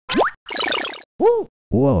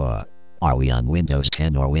Whoa. Are we on Windows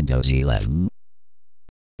 10 or Windows 11?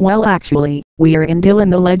 Well, actually, we are in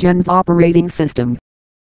DTLegendz operating system.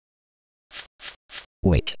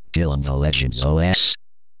 Wait, DTLegendz OS?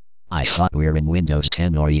 I thought we were in Windows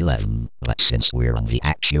 10 or 11, but since we're on the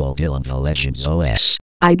actual DTLegendz OS.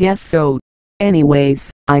 I guess so. Anyways,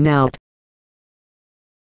 I'm out.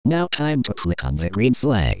 Now time to click on the green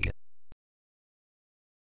flag.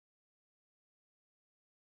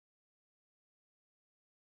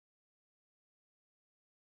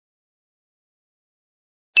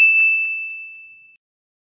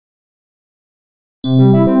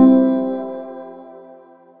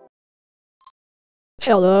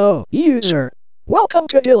 Hello, user. Welcome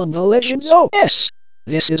to DTLegendz OS.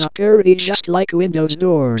 This is apparently just like Windows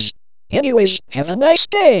doors. Anyways, have a nice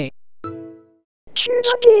day.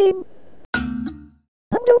 Choose a game.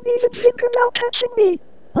 And don't even think about touching me.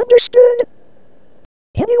 Understood?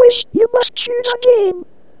 Anyways, you must choose a game.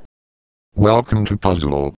 Welcome to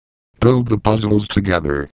Puzzle. Build the puzzles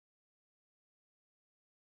together.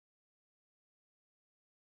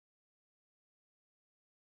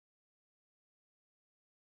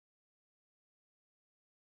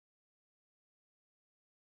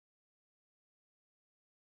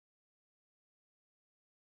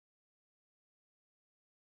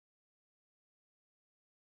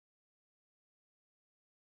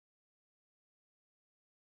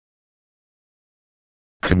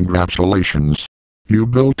 Congratulations. You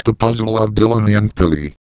built the puzzle of Dylan and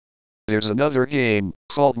Billy. There's another game,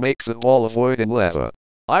 called Make the Wall Avoid in Lava.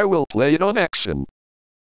 I will play it on action.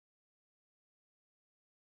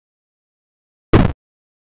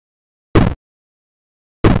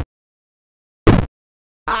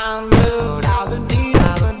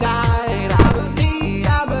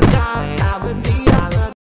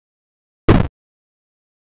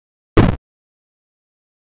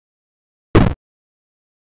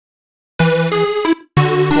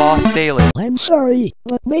 Lost Daily. I'm sorry,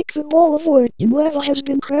 but Make the Wall Avoid in Lava has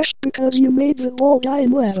been crashed because you made the wall die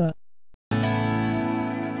in lava.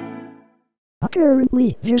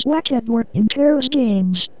 Apparently, there's Black Edward in Terrace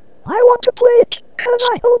Games. I want to play it, cause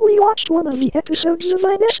I only watched one of the episodes of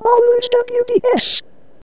MSAgent WDS.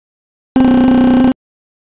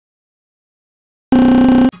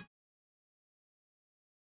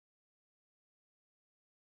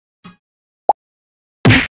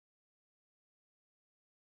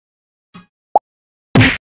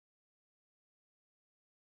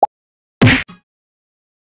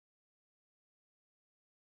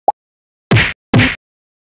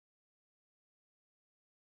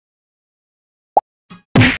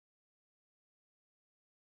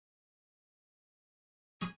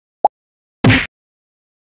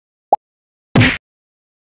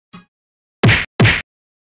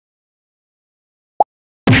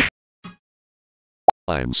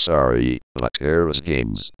 I'm sorry, but Terrace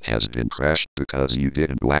Games has been crashed because you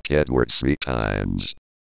did Black Edward 3 times.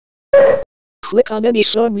 Click on any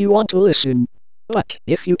song you want to listen. But,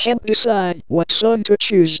 if you can't decide what song to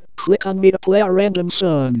choose, click on me to play a random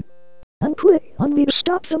song. And click on me to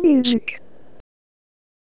stop the music.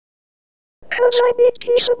 Cause I need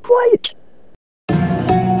peace and quiet.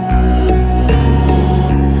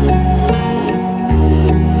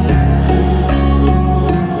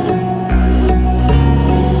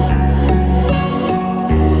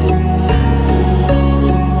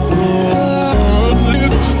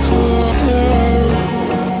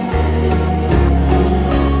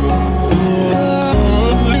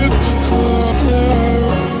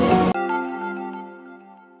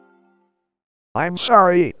 I'm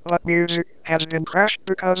sorry, but music has been crashed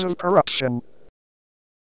because of corruption.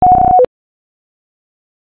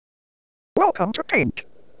 Welcome to Paint.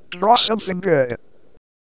 Draw something good.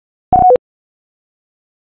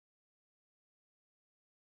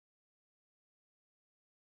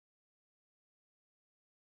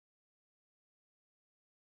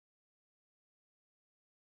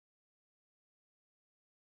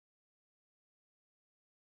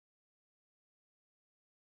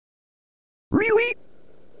 Really?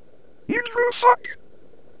 You drew fuck?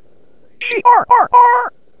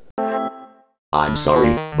 G-R-R-R! I'm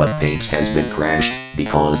sorry, but Paint has been crashed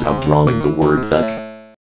because I'm drawing the word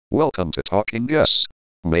fuck. Welcome to Talking Gus.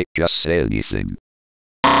 Make Gus say anything.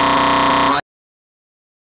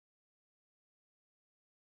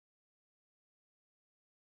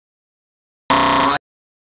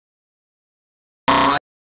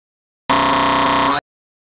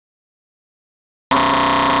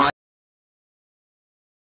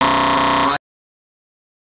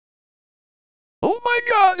 Oh my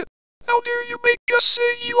god! How dare you make Gus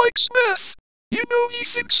say he likes meth? You know he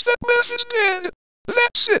thinks that meth is dead.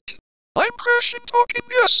 That's it. I'm crashing talking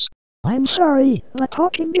yes. I'm sorry, the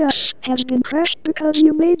talking yes has been crashed because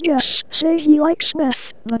you made yes say he likes math,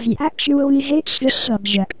 but he actually hates this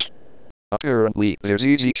subject. Apparently, there's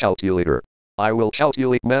easy calculator. I will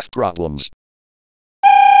calculate math problems.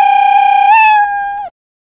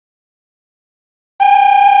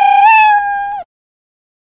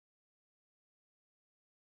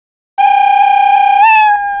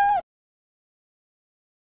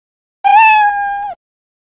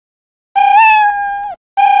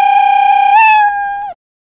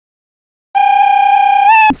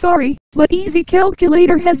 Sorry, but Easy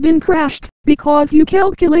Calculator has been crashed, because you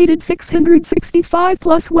calculated 665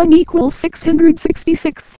 plus 1 equals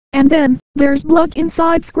 666, and then, there's blood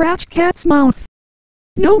inside Scratch Cat's mouth.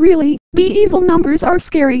 No really, the evil numbers are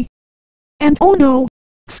scary. And oh no,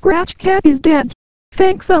 Scratch Cat is dead.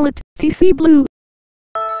 Thanks a lot, PC Blue.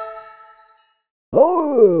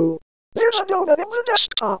 Oh, there's a donut in the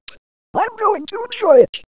desktop. I'm going to enjoy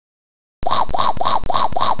it.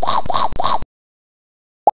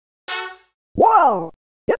 Wow,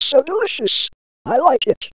 it's so delicious. I like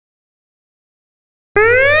it.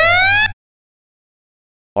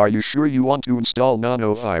 Are you sure you want to install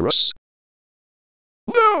nanovirus?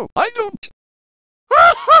 No, I don't.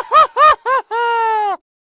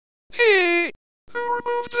 Hey, who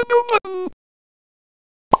removed the no button?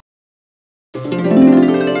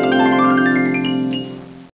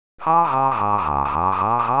 Ha ha ha ha ha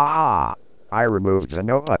ha ha ha. I removed the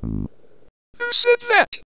no button. Who said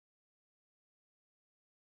that?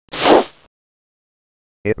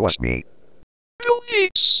 It was me. Bill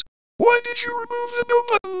Gates. Why did you remove the no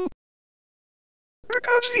button?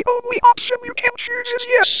 Because the only option you can choose is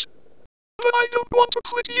yes. But I don't want to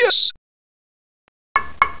click yes.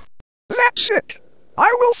 That's it.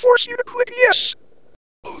 I will force you to click yes.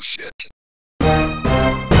 Oh shit.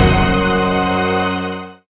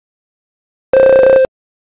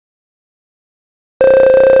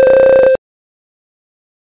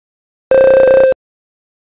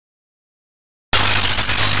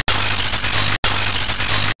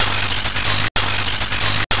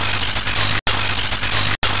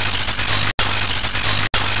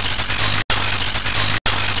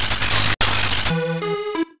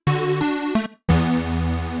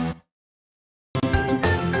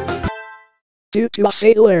 Due to a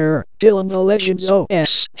fatal error, DTLegendz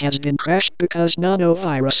OS has been crashed because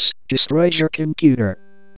nanovirus destroys your computer.